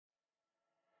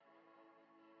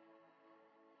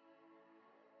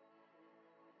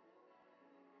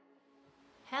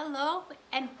Hello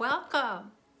and welcome.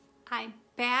 I'm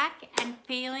back and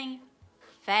feeling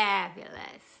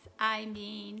fabulous. I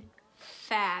mean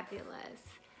fabulous.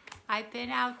 I've been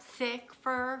out sick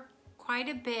for quite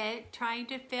a bit trying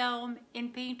to film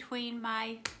in between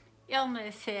my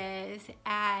illnesses,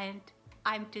 and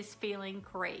I'm just feeling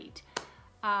great.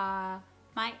 My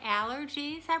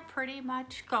allergies are pretty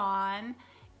much gone,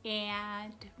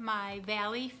 and my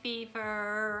valley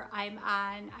fever, I'm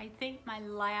on, I think, my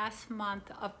last month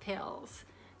of pills.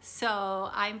 So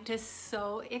I'm just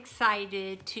so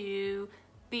excited to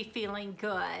be feeling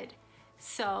good.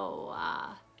 So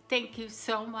thank you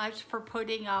so much for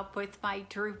putting up with my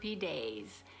droopy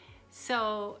days.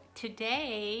 So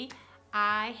today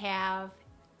I have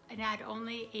not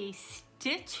only a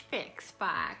Stitchfix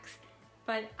box,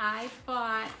 but I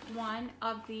bought one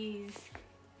of these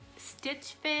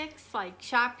Stitchfix, like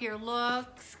shop your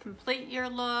looks, complete your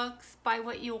looks, buy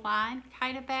what you want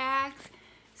kind of bags.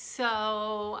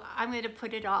 So I'm going to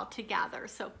put it all together.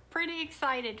 So pretty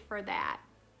excited for that.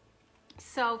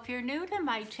 So if you're new to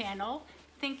my channel,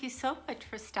 thank you so much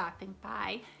for stopping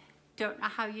by. Don't know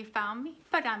how you found me,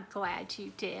 but I'm glad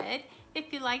you did.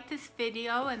 If you like this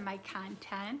video and my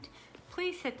content,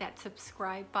 please hit that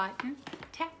subscribe button,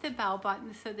 tap the bell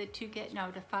button so that you get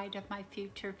notified of my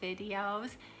future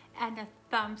videos, and a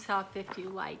thumbs up if you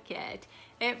like it.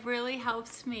 It really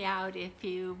helps me out if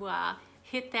you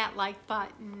hit that like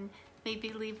button,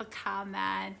 maybe leave a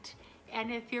comment,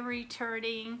 and if you're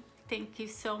returning, thank you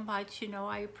so much. You know,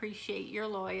 I appreciate your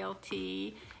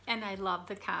loyalty, and I love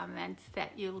the comments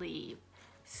that you leave.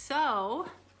 So,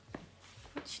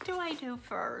 which do I do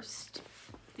first?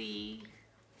 The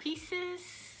pieces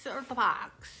or the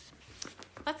box?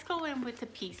 Let's go in with the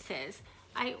pieces.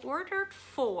 I ordered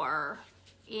 4,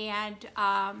 and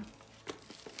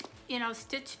you know,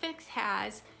 Stitch Fix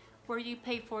has where you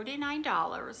pay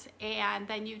 $49 and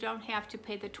then you don't have to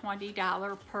pay the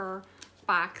 $20 per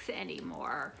box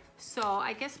anymore. So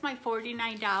I guess my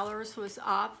 $49 was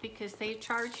up because they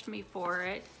charged me for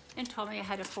it and told me I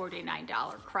had a $49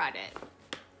 credit.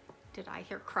 Did I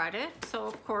hear credit? So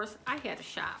of course I had to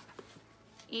shop.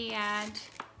 And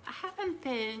I haven't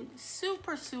been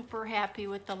super happy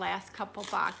with the last couple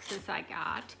boxes I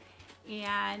got.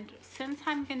 And since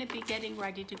I'm going to be getting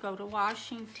ready to go to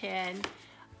Washington,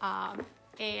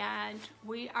 and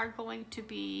we are going to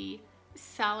be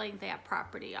selling that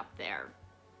property up there.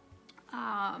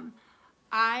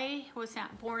 I was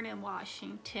not born in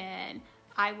Washington.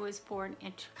 I was born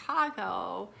in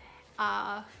Chicago,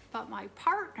 but my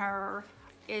partner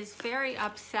is very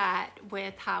upset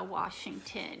with how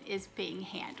Washington is being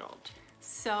handled.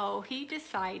 So he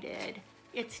decided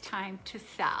it's time to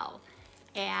sell,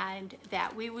 and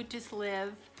that we would just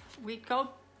live, we'd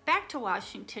go back to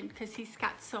Washington because he's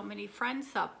got so many friends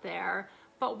up there,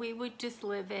 but we would just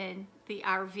live in the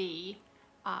RV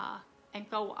and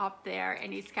go up there,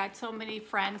 and he's got so many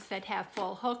friends that have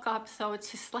full hookups, so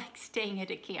it's just like staying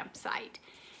at a campsite.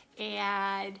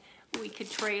 And we could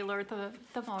trailer the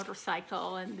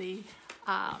motorcycle and the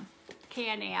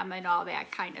Can-Am and all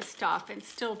that kind of stuff and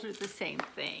still do the same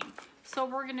thing. So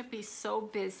we're gonna be so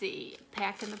busy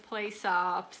packing the place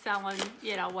up, selling,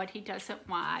 you know, what he doesn't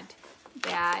want,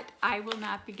 that I will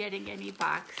not be getting any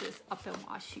boxes up in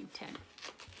Washington.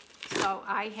 So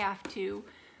I have to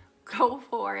go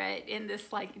for it in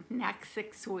this like next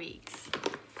 6 weeks.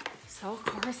 So of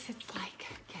course it's like,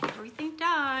 get everything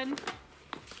done.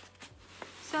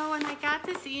 So when I got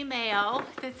this email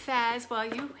that says, well,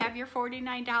 you have your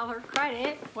 $49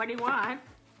 credit, what do you want?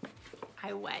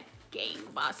 I went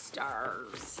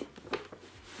gangbusters.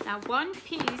 Now one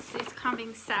piece is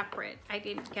coming separate. I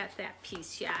didn't get that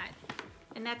piece yet.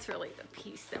 And that's really the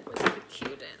piece that was the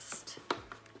cutest.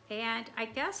 And I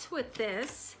guess with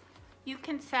this, you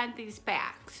can send these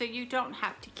back, so you don't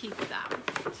have to keep them.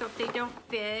 So if they don't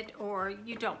fit or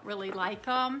you don't really like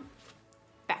them,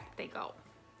 back they go.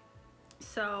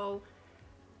 So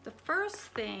the first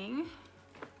thing,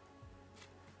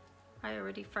 I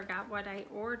already forgot what I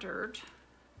ordered,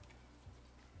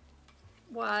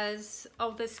 was,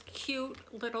 oh, this cute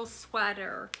little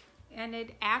sweater. And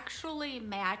it actually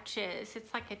matches,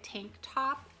 it's like a tank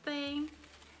top thing.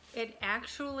 It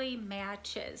actually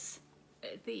matches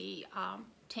the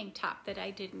tank top that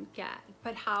I didn't get.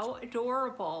 But how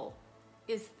adorable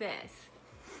is this?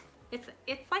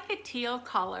 It's like a teal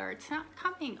color. It's not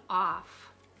coming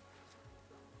off,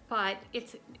 but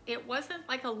it wasn't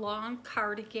like a long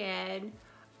cardigan.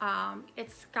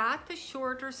 It's got the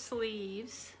shorter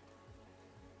sleeves.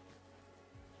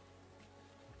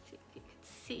 See if you can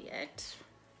see it.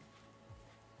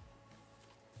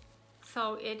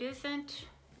 So it isn't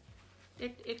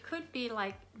It could be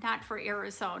like not for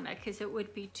Arizona because it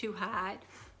would be too hot.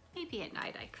 Maybe at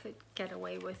night I could get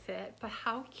away with it, but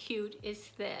how cute is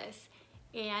this?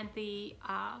 And the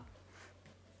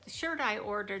shirt I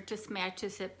ordered just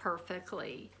matches it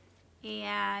perfectly.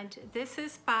 And this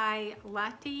is by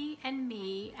Letty and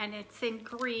Me, and it's in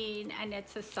green, and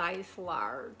it's a size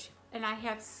large. And I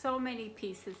have so many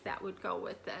pieces that would go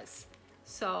with this.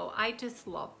 So I just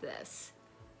love this.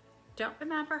 Don't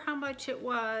remember how much it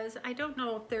was. I don't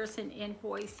know if there's an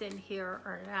invoice in here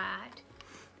or not,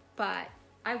 but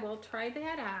I will try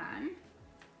that on.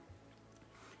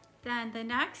 Then the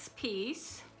next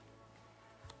piece,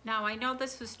 now I know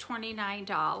this was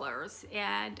 $29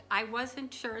 and I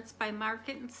wasn't sure. It's by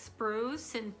Market and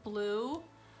Spruce in blue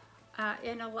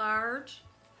in a large.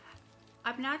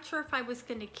 I'm not sure if I was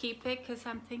going to keep it because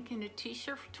I'm thinking a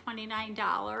t-shirt for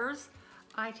 $29.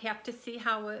 I'd have to see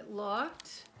how it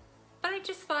looked, but I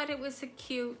just thought it was a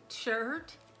cute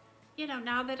shirt. You know,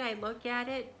 now that I look at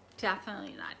it,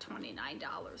 definitely not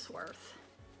 $29 worth.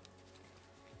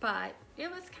 But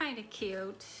it was kind of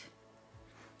cute,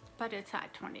 but it's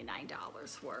not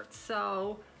 $29 worth.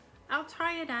 So I'll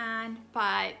try it on,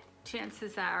 but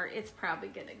chances are it's probably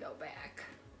gonna go back.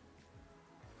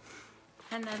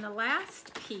 And then the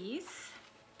last piece,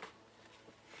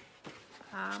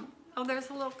 oh, there's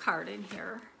a little card in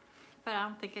here, but I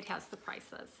don't think it has the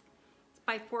prices. It's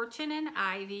by Fortune and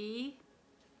Ivy,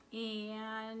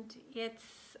 and it's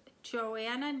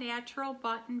Joanna Natural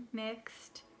Button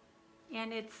Mixed,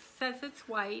 and it says it's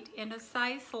white in a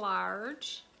size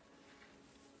large,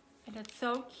 and it's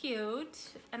so cute.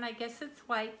 And I guess it's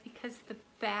white because the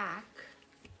back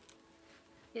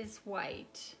is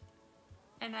white,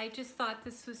 and I just thought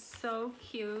this was so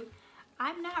cute.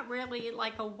 I'm not really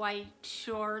like a white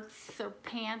shorts or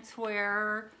pants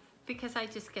wearer because I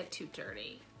just get too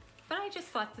dirty, but I just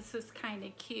thought this was kind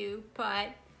of cute. But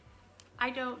I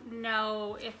don't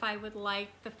know if I would like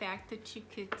the fact that you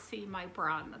could see my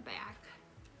bra in the back,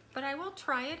 but I will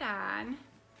try it on.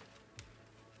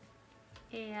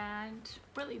 And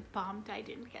really bummed I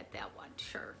didn't get that one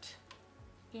shirt.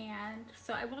 And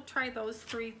so I will try those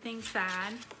 3 things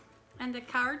on. And the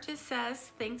card just says,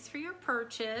 thanks for your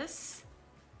purchase.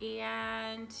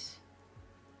 And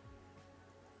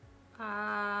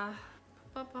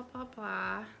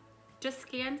just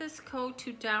scan this code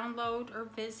to download or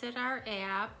visit our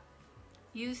app.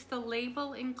 Use the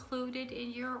label included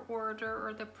in your order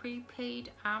or the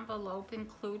prepaid envelope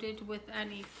included with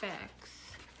any fix.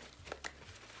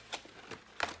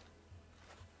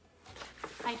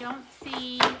 I don't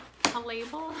see a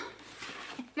label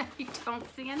and I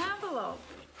don't see an envelope.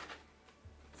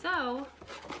 So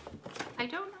I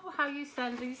don't know how you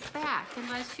send these back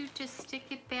unless you just stick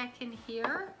it back in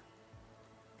here.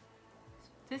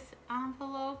 This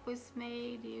envelope was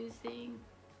made using,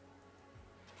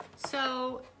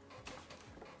 so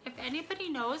if anybody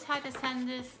knows how to send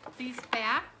these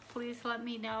back, please let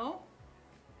me know,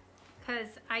 because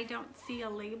I don't see a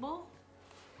label.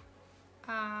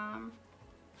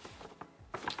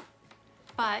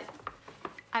 But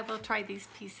I will try these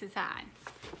pieces on.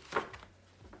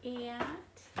 And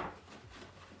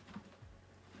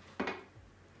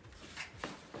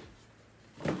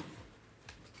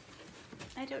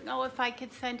I don't know if I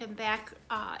could send them back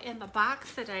in the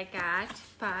box that I got,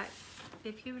 but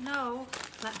if you know,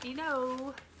 let me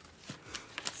know.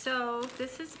 So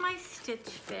this is my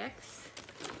Stitchfix.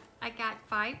 I got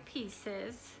 5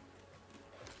 pieces.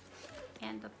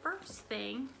 And the first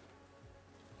thing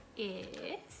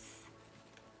is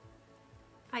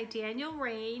by Daniel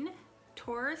Rain,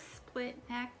 Taurus split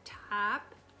neck top,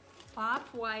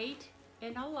 off-white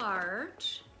in a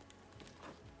large.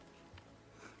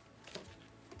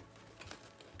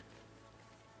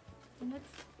 And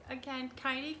it's, again,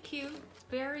 kind of cute,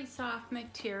 very soft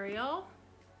material.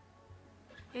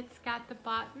 It's got the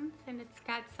buttons and it's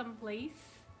got some lace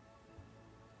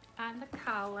on the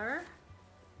collar.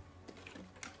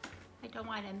 I don't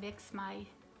want to mix my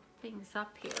things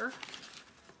up here.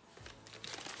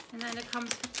 And then it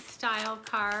comes with a style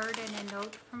card and a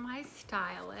note from my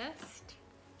stylist.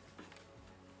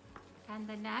 And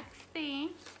the next thing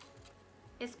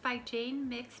is by Jane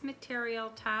Mixed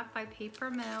Material Top by Paper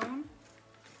Moon,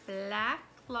 black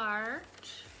large.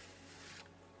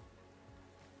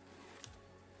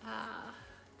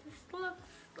 This looks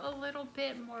a little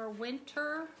bit more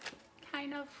winter,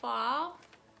 kind of fall.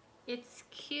 It's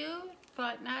cute,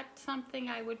 but not something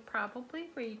I would probably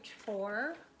reach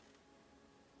for.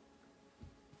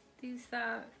 These,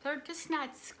 they're just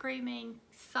not screaming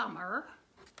summer.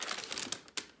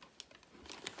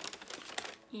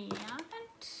 And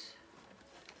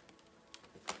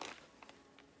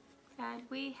And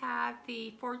we have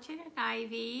the Fortune and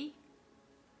Ivy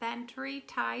Venturi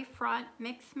tie front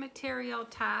mixed material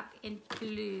top in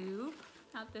blue.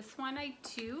 Now this one I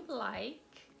do like.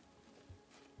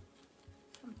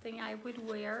 Something I would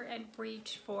wear and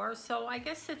reach for. So I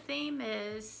guess the theme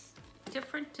is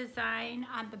different design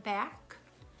on the back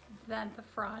than the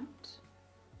front.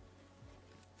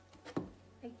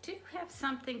 I do have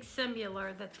something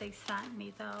similar that they sent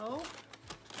me though.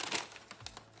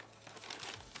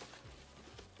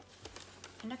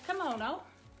 And a kimono.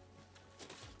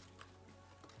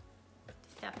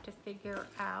 Just have to figure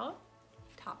out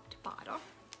top to bottom.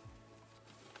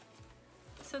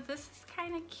 So this is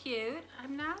kind of cute.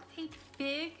 I'm not a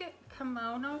big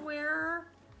kimono wearer.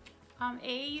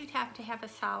 You'd have to have a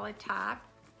solid top,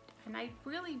 and I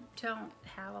really don't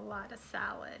have a lot of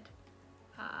solid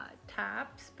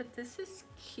tops, but this is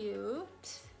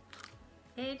cute.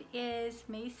 It is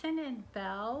Mason and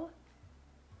Bell,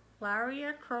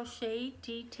 Laria crochet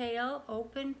detail,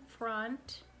 open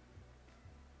front,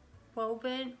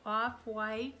 woven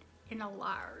off-white in a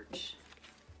large.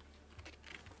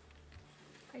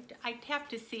 I'd have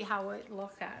to see how it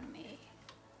look on me.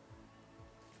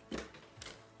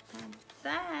 And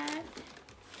then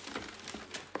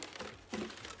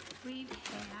we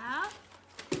have,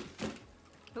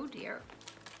 oh dear,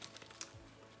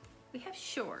 we have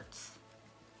shorts,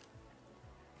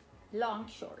 long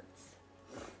shorts.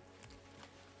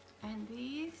 And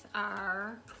these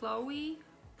are Chloe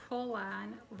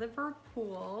pull-on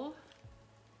Liverpool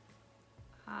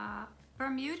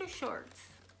Bermuda shorts.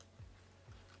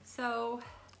 So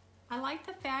I like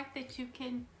the fact that you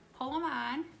can pull them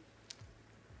on.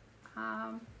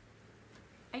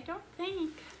 I don't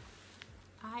think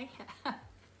I have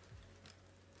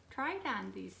tried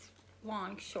on these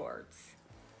long shorts,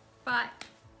 but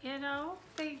you know,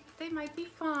 they might be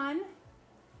fun,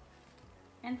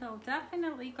 and they'll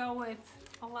definitely go with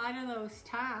a lot of those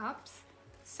tops.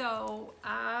 So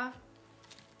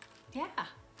yeah,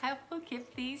 I will give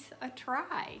these a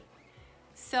try.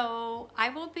 So I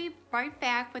will be right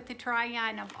back with the try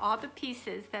on of all the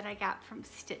pieces that I got from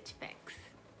Stitchfix.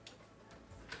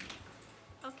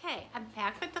 Okay, I'm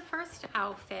back with the first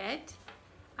outfit.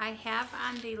 I have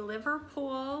on the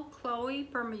Liverpool Chloe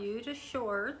Bermuda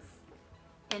shorts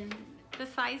in the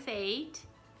size 8.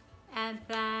 And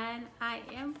then I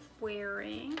am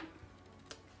wearing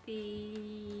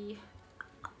the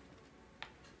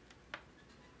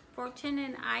Fortune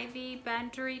and Ivy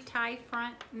Venturi tie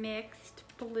front mixed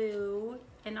blue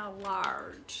in a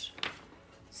large.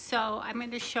 So I'm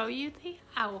going to show you the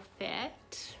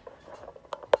outfit.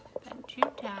 Bend you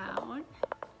down.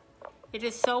 It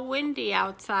is so windy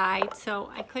outside,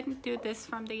 so I couldn't do this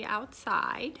from the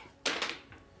outside.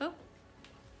 Oh.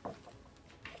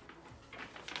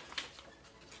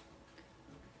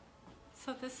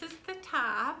 So this is the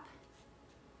top.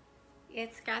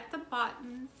 It's got the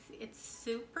buttons. It's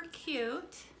super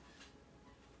cute.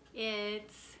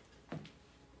 It's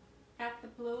got the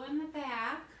blue in the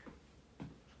back.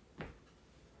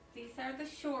 These are the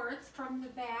shorts from the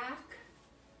back.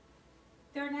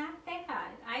 They're not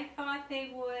bad. I thought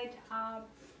they would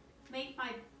make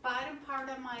my bottom part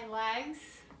of my legs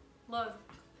look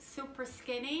super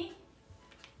skinny,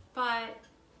 but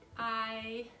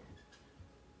I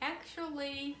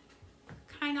actually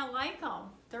kind of like them.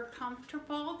 They're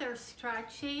comfortable, they're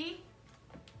stretchy,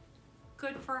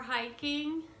 good for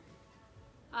hiking.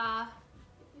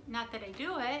 Not that I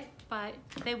do it, but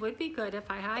they would be good if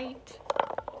I hiked.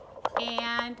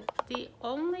 And the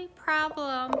only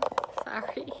problem,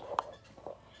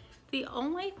 the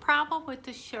only problem with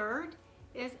the shirt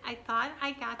is I thought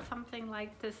I got something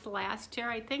like this last year.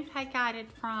 I think I got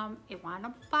it from a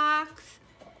P.O.Box.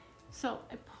 So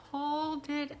I pulled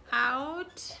it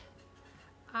out.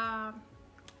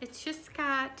 It's just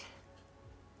got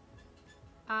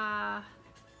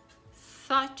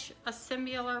such a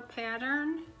similar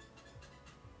pattern.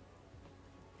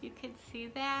 You can see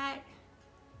that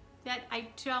I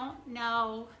don't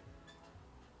know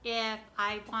if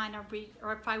I want to reach,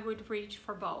 or if I would reach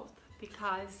for both,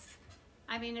 because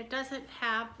I mean, it doesn't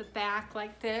have the back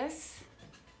like this,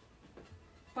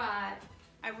 but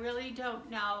I really don't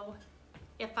know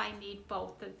if I need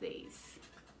both of these.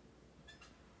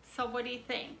 So what do you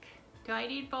think? Do I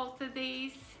need both of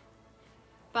these?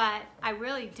 But I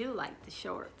really do like the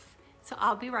shorts. So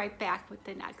I'll be right back with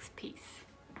the next piece.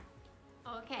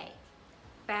 Okay,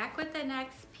 back with the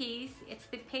next piece. It's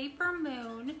the Paper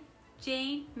Moon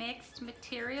Jane mixed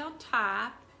material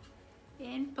top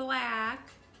in black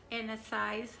in a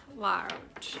size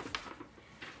large.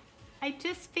 I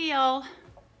just feel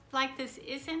like this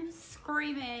isn't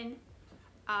screaming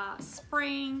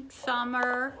spring,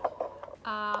 summer.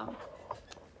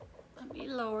 Let me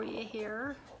lower you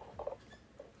here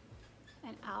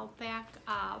and I'll back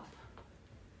up.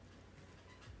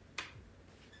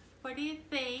 What do you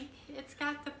think? It's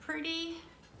got the pretty,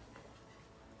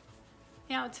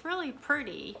 you know, it's really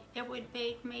pretty. It would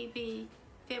make maybe,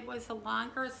 if it was a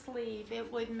longer sleeve,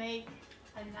 it would make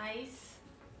a nice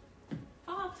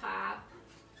fall top.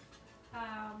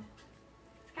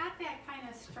 It's got that kind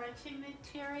of stretchy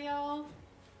material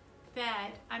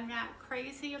that I'm not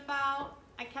crazy about.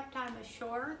 I kept on the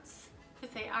shorts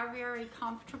because they are very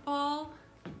comfortable,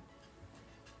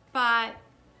 but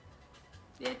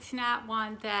it's not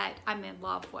one that I'm in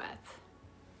love with.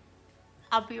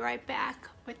 I'll be right back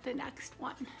with the next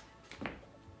one.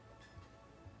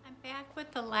 I'm back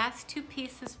with the last two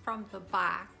pieces from the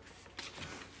box.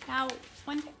 Now,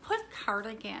 when you put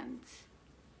cardigans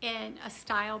in a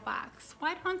style box,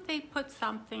 why don't they put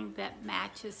something that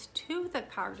matches to the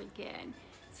cardigan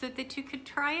so that you could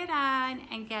try it on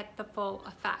and get the full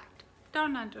effect?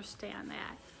 Don't understand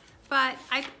that. But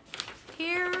I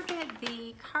paired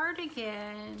the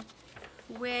cardigan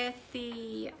with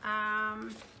the, I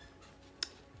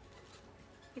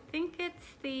think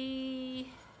it's the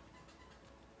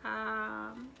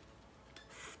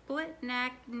split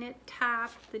neck knit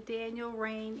top, the Daniel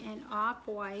Rain in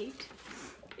off-white.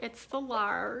 It's the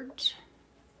large.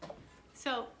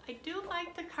 So I do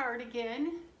like the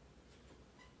cardigan.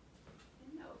 I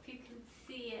don't know if you can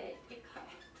see it.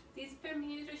 These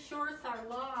Bermuda shorts are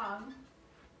long,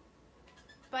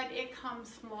 but it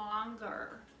comes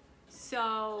longer.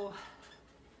 So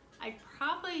I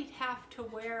probably have to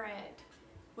wear it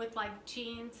with like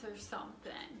jeans or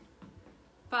something.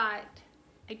 But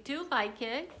I do like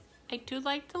it. I do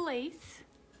like the lace.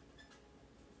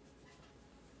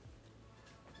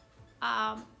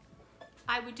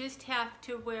 I would just have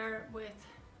to wear it with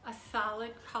a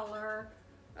solid color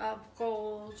of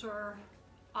gold or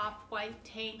off-white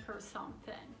tank or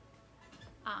something.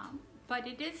 But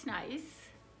it is nice.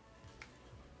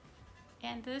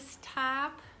 And this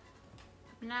top,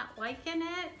 I'm not liking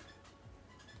it.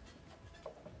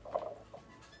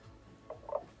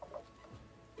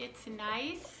 It's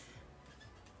nice.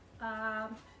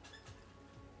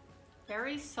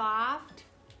 Very soft.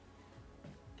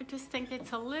 I just think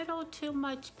it's a little too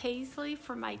much paisley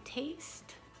for my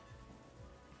taste.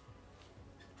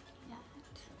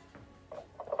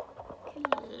 Can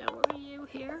lower you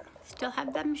here. Still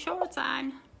have them shorts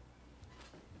on.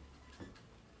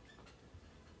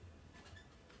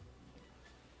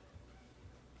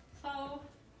 So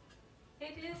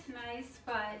it is nice,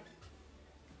 but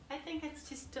I think it's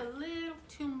just a little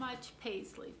too much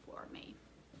paisley for me.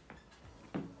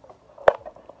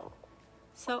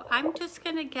 So I'm just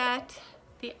gonna get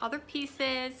the other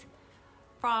pieces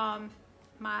from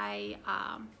my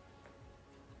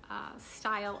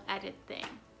style edit thing.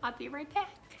 I'll be right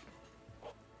back.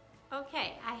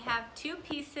 Okay, I have two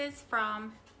pieces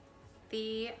from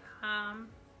the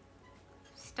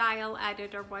style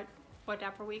edit, or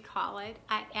whatever we call it.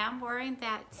 I am wearing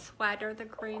that sweater, the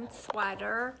green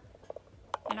sweater,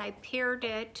 and I paired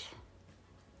it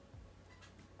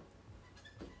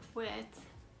with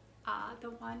the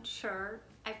one shirt.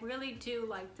 I really do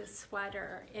like this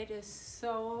sweater. It is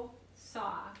so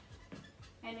soft,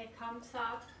 and it comes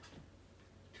up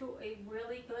to a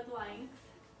really good length.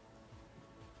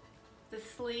 The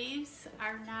sleeves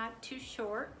are not too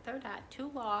short, they're not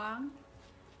too long,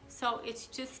 so it's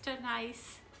just a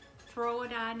nice throw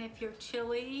it on if you're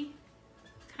chilly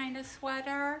kind of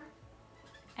sweater.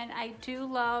 And I do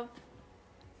love,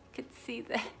 you could see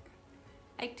that,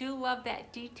 I do love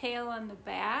that detail on the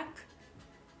back.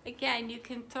 Again, you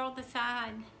can throw this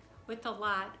on with a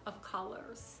lot of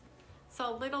colors.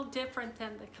 So a little different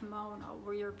than the kimono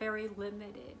where you're very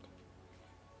limited.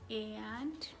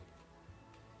 And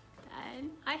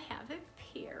then I have it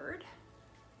paired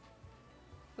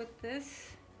with this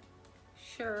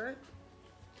shirt.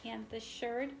 And the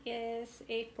shirt is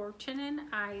a Fortune and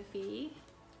Ivy.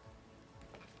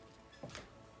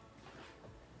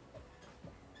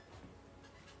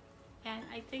 And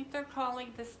I think they're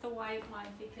calling this the white one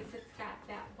because it's got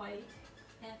that white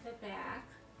at the back.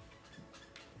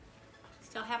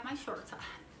 Still have my shorts on.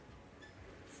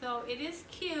 So it is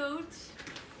cute,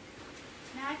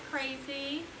 not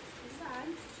crazy. Hold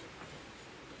on.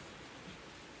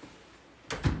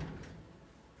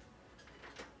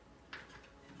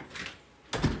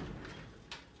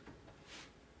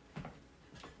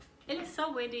 It is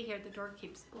so windy here, the door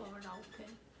keeps blowing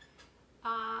open.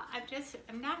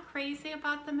 I'm not crazy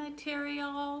about the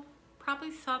material.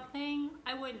 Probably something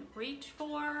I wouldn't reach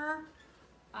for.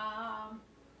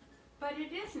 but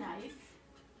it is nice.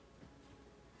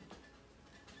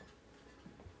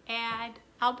 And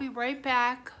I'll be right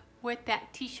back with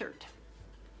that t-shirt.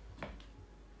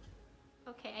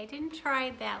 Okay, I didn't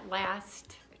try that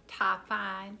last top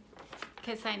on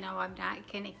because I know I'm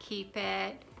not going to keep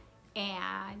it,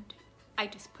 and I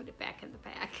just put it back in the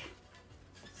bag.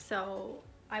 So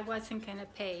I wasn't going to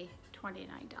pay $29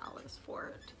 for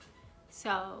it.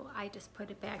 So I just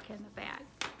put it back in the bag.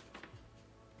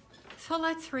 So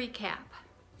let's recap.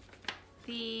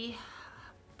 The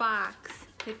box,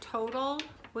 the total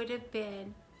would have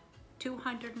been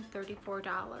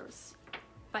 $234,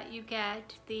 but you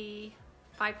get the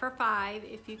 5 for 5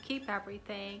 if you keep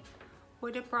everything,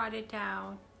 would have brought it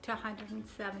down to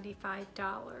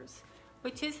 $175,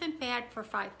 which isn't bad for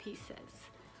 5 pieces.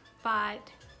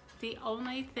 But the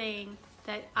only thing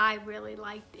that I really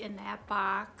liked in that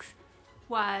box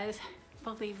was,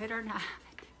 believe it or not,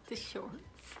 the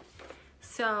shorts.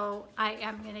 So I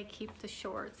am going to keep the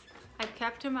shorts. I've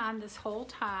kept them on this whole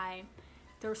time.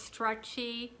 They're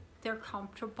stretchy, they're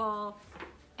comfortable,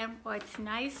 and what's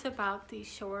nice about these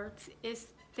shorts is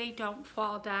they don't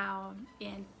fall down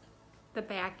in the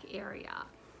back area.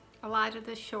 A lot of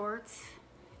the shorts,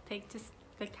 they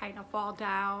kind of fall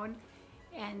down,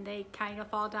 and they kind of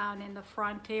fall down in the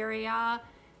front area.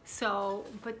 So,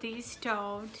 but these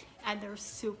don't, and they're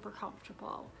super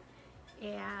comfortable.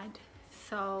 And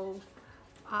so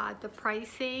the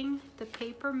pricing, the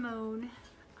Paper Moon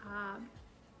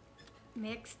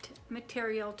mixed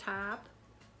material top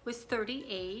was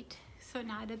 $38, so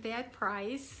not a bad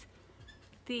price.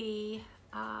 The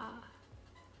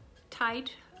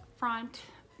tight front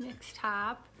mixed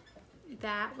top,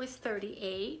 that was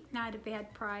 $38, not a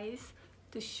bad price.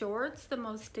 The shorts, the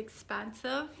most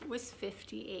expensive, was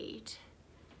 $58.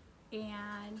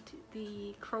 And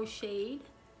the crocheted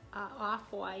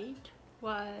off-white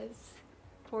was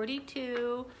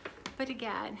 $42, but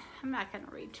again, I'm not gonna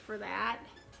reach for that.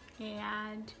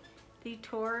 And the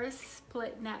Taurus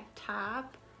split neck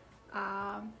top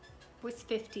was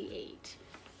 $58.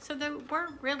 So there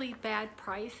weren't really bad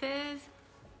prices,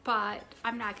 but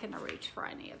I'm not gonna reach for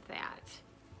any of that.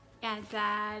 And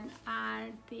then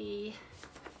on the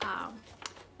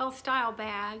little style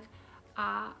bag,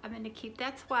 I'm gonna keep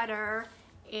that sweater,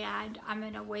 and I'm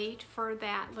gonna wait for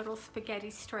that little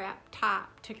spaghetti strap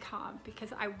top to come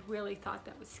because I really thought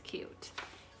that was cute.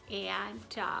 And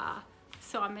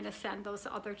so I'm gonna send those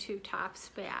other 2 tops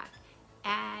back.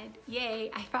 And yay,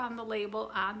 I found the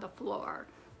label on the floor.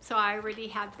 So I already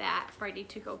have that ready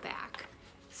to go back.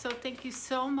 So thank you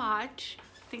so much.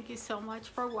 Thank you so much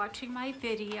for watching my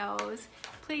videos.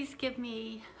 Please give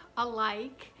me a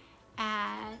like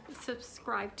and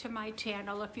subscribe to my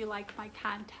channel if you like my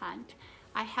content.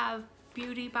 I have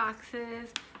beauty boxes,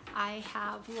 I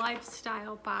have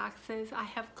lifestyle boxes, I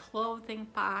have clothing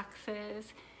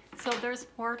boxes. So there's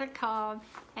more to come,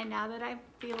 and now that I'm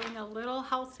feeling a little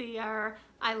healthier,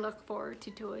 I look forward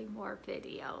to doing more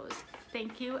videos.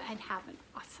 Thank you and have an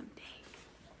awesome day.